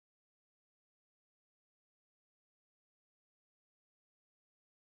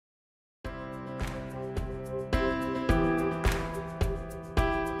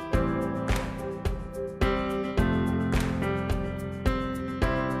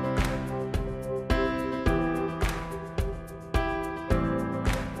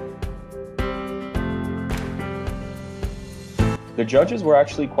The judges were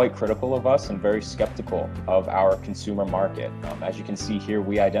actually quite critical of us and very skeptical of our consumer market. As you can see here,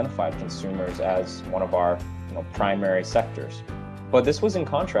 we identified consumers as one of our primary sectors. But this was in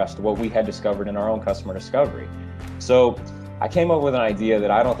contrast to what we had discovered in our own customer discovery. So I came up with an idea that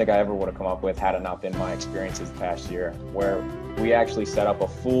I don't think I ever would have come up with had it not been my experiences the past year, where we actually set up a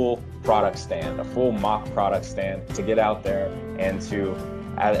full product stand, a full mock product stand to get out there and to,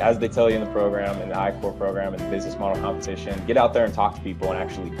 as they tell you in the program, in the I-Core program, in the business model competition, get out there and talk to people and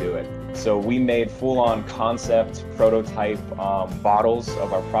actually do it. So we made full-on concept prototype bottles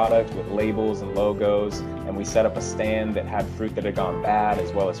of our product with labels and logos, and we set up a stand that had fruit that had gone bad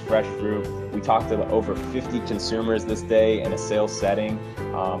as well as fresh fruit. We talked to over 50 consumers this day in a sales setting,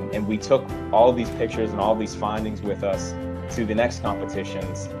 and we took all these pictures and all these findings with us to the next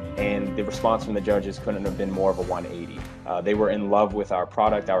competitions, and the response from the judges couldn't have been more of a 180. They were in love with our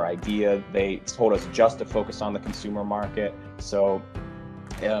product, our idea. They told us just to focus on the consumer market. So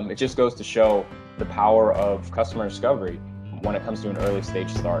it just goes to show the power of customer discovery when it comes to an early stage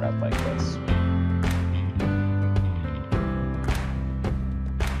startup like this.